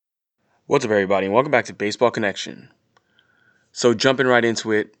What's up, everybody, and welcome back to Baseball Connection. So, jumping right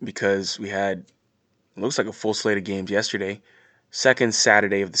into it because we had it looks like a full slate of games yesterday. Second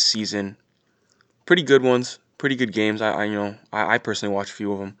Saturday of the season, pretty good ones, pretty good games. I personally watched a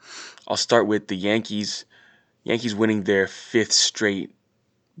few of them. I'll start with the Yankees. Yankees winning their fifth straight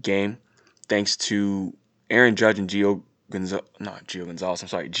game, thanks to Aaron Judge and Gio Gonzalez. I'm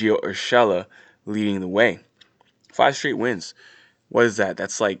sorry, Gio Urshela leading the way. 5 straight wins. What is that?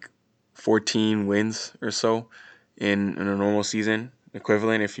 That's like 14 wins or so in a normal season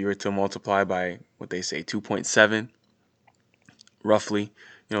equivalent if you were to multiply by what they say 2.7 roughly,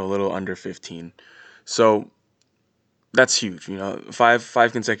 a little under 15. So that's huge.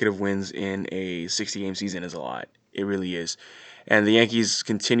 Five consecutive wins in a 60-game season is a lot. It really is. And the Yankees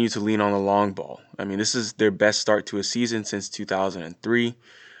continue to lean on the long ball. I mean, this is their best start to a season since 2003.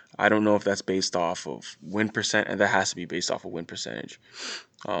 I don't know if that's based off of win percent, and that has to be based off of win percentage,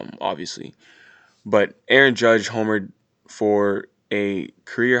 obviously. But Aaron Judge homered for a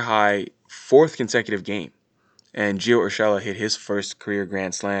career high fourth consecutive game, and Gio Urshela hit his first career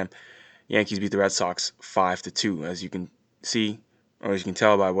grand slam. Yankees beat the Red Sox 5-2. As you can see, or as you can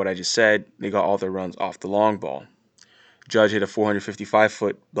tell by what I just said, they got all their runs off the long ball. Judge hit a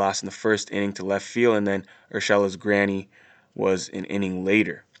 455-foot blast in the first inning to left field, and then Urshela's granny was an inning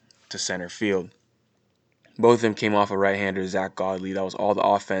later to center field. Both of them came off a right-hander, Zach Godley. That was all the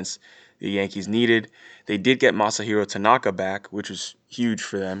offense the Yankees needed. They did get Masahiro Tanaka back, which was huge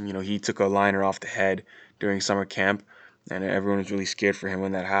for them. He took a liner off the head during summer camp, and everyone was really scared for him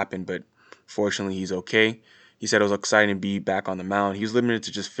when that happened, but fortunately he's okay. He said it was exciting to be back on the mound. He was limited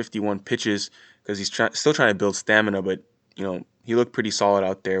to just 51 pitches because he's still trying to build stamina, but he looked pretty solid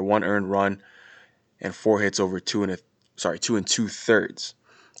out there. 1 earned run and 4 hits over 2 and 2/3.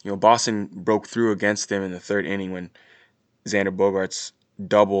 Boston broke through against them in the third inning when Xander Bogaerts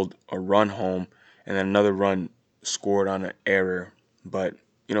doubled a run home and then another run scored on an error. But,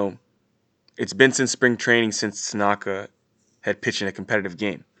 it's been since spring training since Tanaka had pitched in a competitive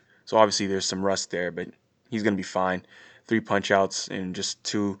game. So obviously there's some rust there, but he's going to be fine. 3 punch outs in just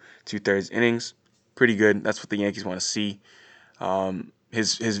two-thirds innings. Pretty good. That's what the Yankees want to see.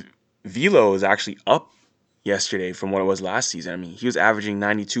 His velo is actually up yesterday from what it was last season. I mean, he was averaging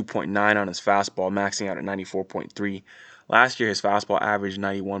 92.9 on his fastball, maxing out at 94.3. Last year, his fastball averaged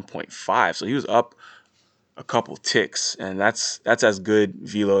 91.5, so he was up a couple ticks, and that's as good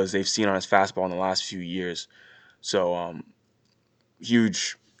velo as they've seen on his fastball in the last few years. So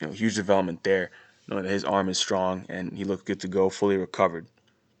huge, huge development there. Knowing that his arm is strong and he looked good to go, fully recovered.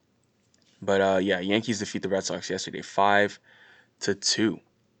 But yeah, Yankees defeat the Red Sox yesterday, 5-2.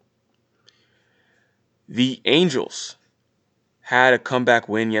 The Angels had a comeback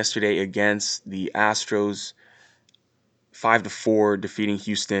win yesterday against the Astros, 5-4, defeating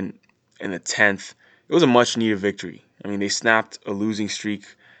Houston in the 10th. It was a much-needed victory. I mean, they snapped a losing streak,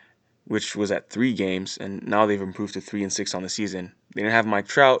 which was at 3 games, and now they've improved to 3-6 on the season. They didn't have Mike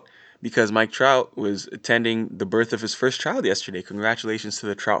Trout because Mike Trout was attending the birth of his first child yesterday. Congratulations to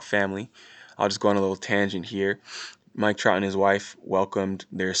the Trout family. I'll just go on a little tangent here. Mike Trout and his wife welcomed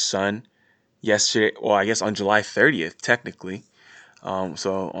their son yesterday, well, I guess on July 30th, technically.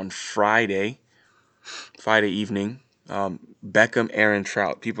 So on Friday evening, Beckham Aaron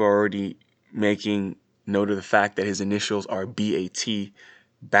Trout. People are already making note of the fact that his initials are BAT,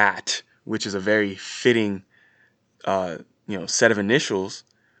 BAT, which is a very fitting, set of initials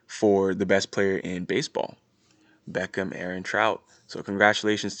for the best player in baseball, Beckham Aaron Trout. So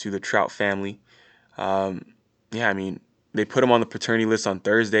congratulations to the Trout family. Yeah, I mean, they put him on the paternity list on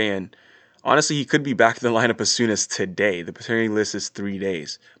Thursday, and honestly, he could be back in the lineup as soon as today. The paternity list is 3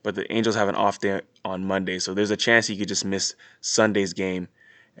 days, but the Angels have an off day on Monday, so there's a chance he could just miss Sunday's game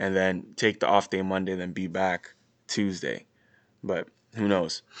and then take the off day Monday, then be back Tuesday. But who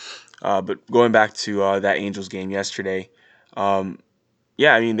knows? But going back to that Angels game yesterday,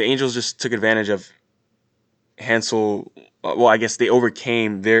 yeah, I mean, the Angels just took advantage of Hansel. Well, I guess they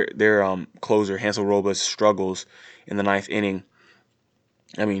overcame their closer Hansel Robles' struggles in the ninth inning.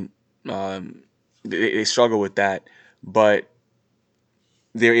 I mean, um, they struggle with that, but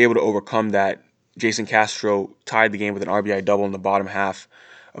they're able to overcome that. Jason Castro tied the game with an RBI double in the bottom half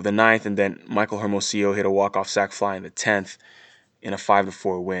of the ninth, and then Michael Hermosillo hit a walk-off sac fly in the 10th in a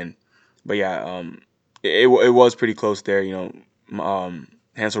 5-4 win. But yeah, it was pretty close there.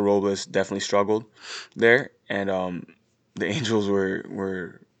 Hansel Robles definitely struggled there, and the Angels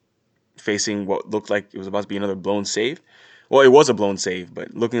were facing what looked like it was about to be another blown save. Well, it was a blown save,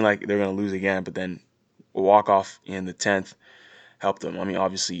 but looking like they're going to lose again. But then a walk-off in the 10th helped them. I mean,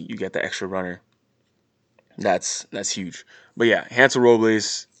 obviously, you get the extra runner. That's huge. But yeah, Hansel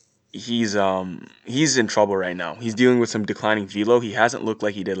Robles, he's in trouble right now. He's dealing with some declining velo. He hasn't looked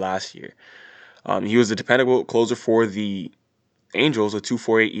like he did last year. He was a dependable closer for the Angels, a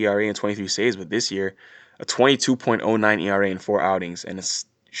 2.48 ERA and 23 saves, but this year, a 22.09 ERA in 4 outings and a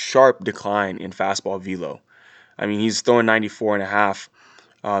sharp decline in fastball velo. I mean, he's throwing 94 and a half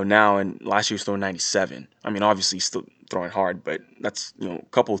now, and last year he was throwing 97. I mean, obviously he's still throwing hard, but that's a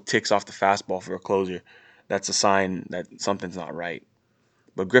couple of ticks off the fastball for a closer. That's a sign that something's not right.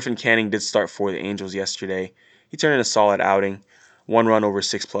 But Griffin Canning did start for the Angels yesterday. He turned in a solid outing, 1 run over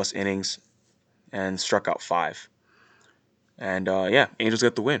 6+ innings, and struck out 5. And yeah, Angels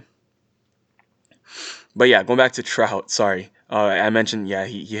got the win. But yeah, going back to Trout, sorry. I mentioned, yeah,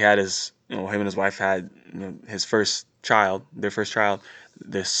 he had him and his wife had his first child, their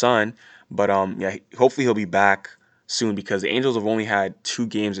son. But yeah, hopefully he'll be back soon because the Angels have only had 2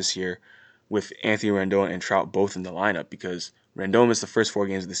 games this year with Anthony Rendon and Trout both in the lineup because Rendon missed the first 4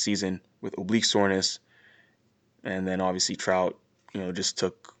 games of the season with oblique soreness, and then obviously Trout, just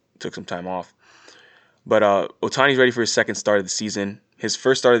took some time off. But Ohtani's ready for his second start of the season. His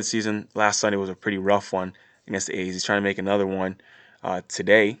first start of the season last Sunday was a pretty rough one against the A's. He's trying to make another one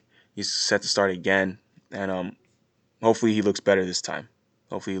today. He's set to start again, and hopefully he looks better this time.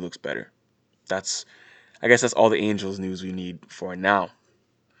 Hopefully he looks better. I guess that's all the Angels news we need for now.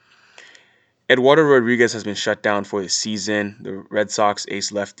 Eduardo Rodriguez has been shut down for the season. The Red Sox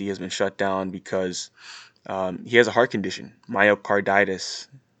ace lefty has been shut down because he has a heart condition, myocarditis.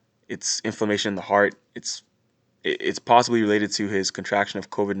 It's inflammation in the heart. It's possibly related to his contraction of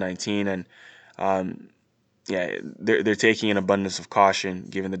COVID-19, and yeah, they're taking an abundance of caution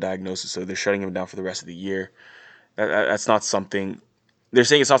given the diagnosis, so they're shutting him down for the rest of the year. That's not something they're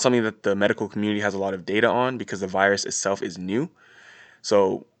saying. It's not something that the medical community has a lot of data on because the virus itself is new.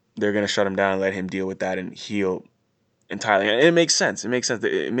 So they're gonna shut him down and let him deal with that and heal entirely. And it makes sense. It makes sense.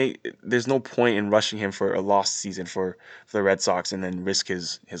 There's no point in rushing him for a lost season for the Red Sox and then risk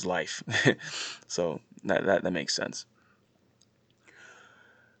his life. So that makes sense.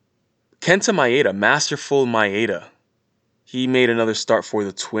 Kenta Maeda, masterful Maeda, he made another start for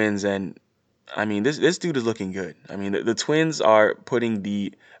the Twins, and I mean this dude is looking good. I mean the Twins are putting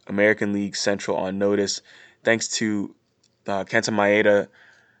the American League Central on notice thanks to Kenta Maeda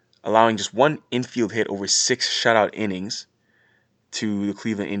allowing just 1 infield hit over 6 shutout innings to the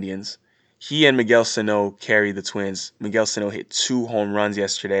Cleveland Indians. He and Miguel Sano carried the Twins. Miguel Sano hit 2 home runs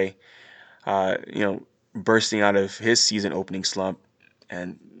yesterday, uh, you know, bursting out of his season opening slump.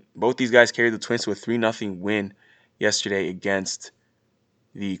 And both these guys carried the Twins to a 3-0 win yesterday against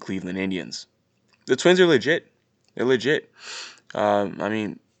the Cleveland Indians. The Twins are legit. They're legit. I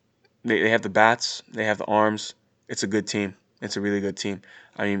mean, they have the bats, they have the arms. It's a good team. It's a really good team.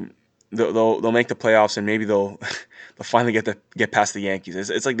 I mean, they'll make the playoffs and maybe they'll they'll finally get past the Yankees.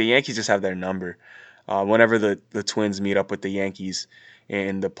 It's like the Yankees just have their number. Whenever the Twins meet up with the Yankees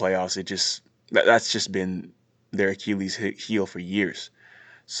in the playoffs, that's just been their Achilles heel for years.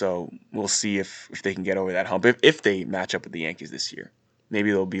 So we'll see if they can get over that hump. If they match up with the Yankees this year,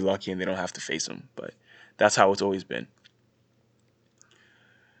 maybe they'll be lucky and they don't have to face them. But that's how it's always been.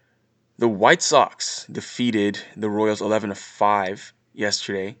 The White Sox defeated the Royals 11-5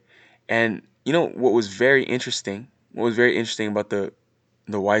 yesterday, and what was very interesting? What was very interesting about the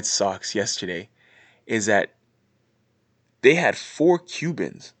White Sox yesterday is that they had 4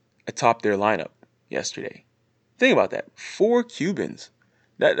 Cubans atop their lineup yesterday. Think about that. 4 Cubans.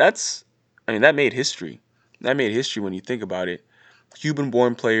 That's I mean that made history. That made history when you think about it.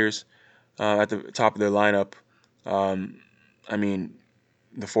 Cuban-born players at the top of their lineup. Um, I mean,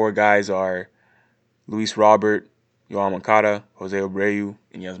 the 4 guys are Luis Robert, Yohan Moncada, Jose Abreu,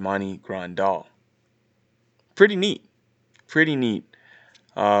 and Yasmani Grandal. Pretty neat. Pretty neat.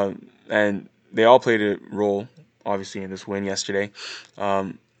 And they all played a role, obviously, in this win yesterday.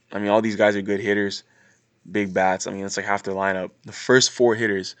 I mean, all these guys are good hitters, big bats. I mean, it's like half their lineup. The first 4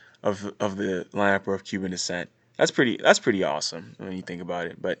 hitters of the lineup are of Cuban descent. That's pretty awesome when you think about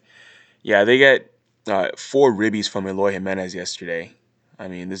it. But yeah, they get 4 ribbies from Eloy Jimenez yesterday. I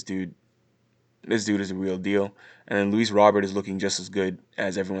mean, this dude is a real deal. And then Luis Robert is looking just as good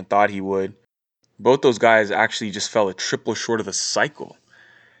as everyone thought he would. Both those guys actually just fell a triple short of the cycle.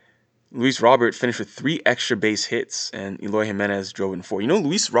 Luis Robert finished with 3 extra base hits, and Eloy Jimenez drove in 4.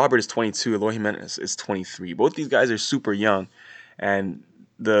 Luis Robert is 22, Eloy Jimenez is 23. Both these guys are super young, and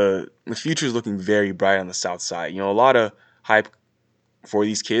the future is looking very bright on the South Side. A lot of hype for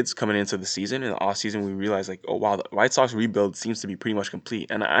these kids coming into the season. In the offseason, we realized, like, oh, wow, the White Sox rebuild seems to be pretty much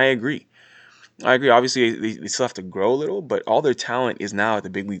complete, and I agree. Obviously, they still have to grow a little, but all their talent is now at the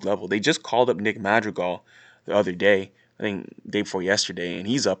big league level. They just called up Nick Madrigal the other day. I think day before yesterday, and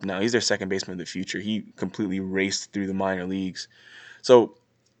he's up now. He's their second baseman of the future. He completely raced through the minor leagues. So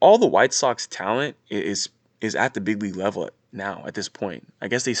all the White Sox talent is at the big league level now at this point. I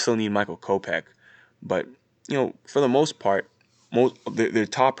guess they still need Michael Kopech, but for the most part, most their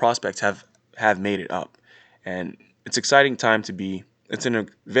top prospects have made it up, and it's exciting time to be. It's in a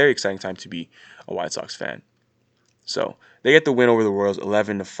very exciting time to be a White Sox fan. So they get the win over the Royals,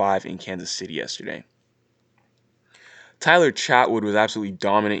 11-5 in Kansas City yesterday. Tyler Chatwood was absolutely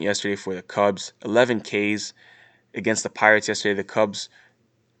dominant yesterday for the Cubs. 11 Ks against the Pirates yesterday. The Cubs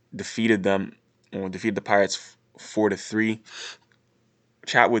defeated the Pirates 4-3.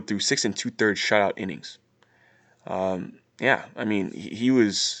 Chatwood threw 6 2/3 shutout innings. Yeah, I mean he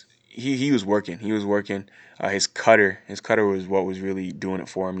was working. He was working. His cutter was what was really doing it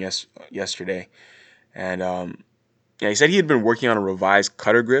for him yesterday. And yeah, he said he had been working on a revised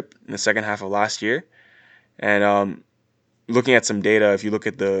cutter grip in the second half of last year. And looking at some data, if you look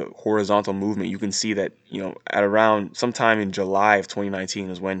at the horizontal movement, you can see that at around sometime in July of 2019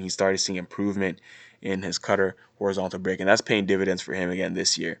 is when he started seeing improvement in his cutter horizontal break, and that's paying dividends for him again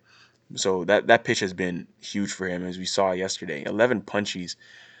this year. So that pitch has been huge for him, as we saw yesterday. 11 punchies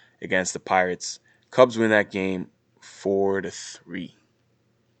against the Pirates. Cubs win that game 4-3.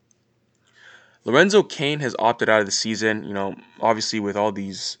 Lorenzo Cain has opted out of the season. Obviously with all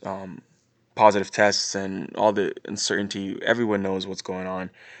these positive tests and all the uncertainty, everyone knows what's going on.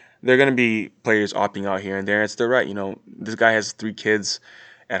 There are going to be players opting out here and there. It's their right. This guy has 3 kids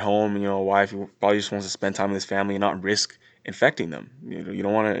at home. A wife. He probably just wants to spend time with his family and not risk infecting them. You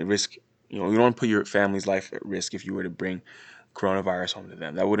don't want to risk. You don't want to put your family's life at risk if you were to bring coronavirus home to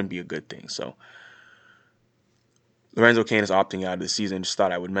them. That wouldn't be a good thing. So Lorenzo Cain is opting out of the season. Just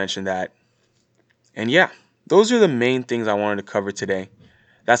thought I would mention that. And yeah, those are the main things I wanted to cover today.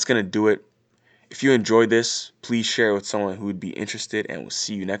 That's going to do it. If you enjoyed this, please share it with someone who would be interested, and we'll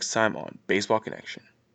see you next time on Baseball Connection.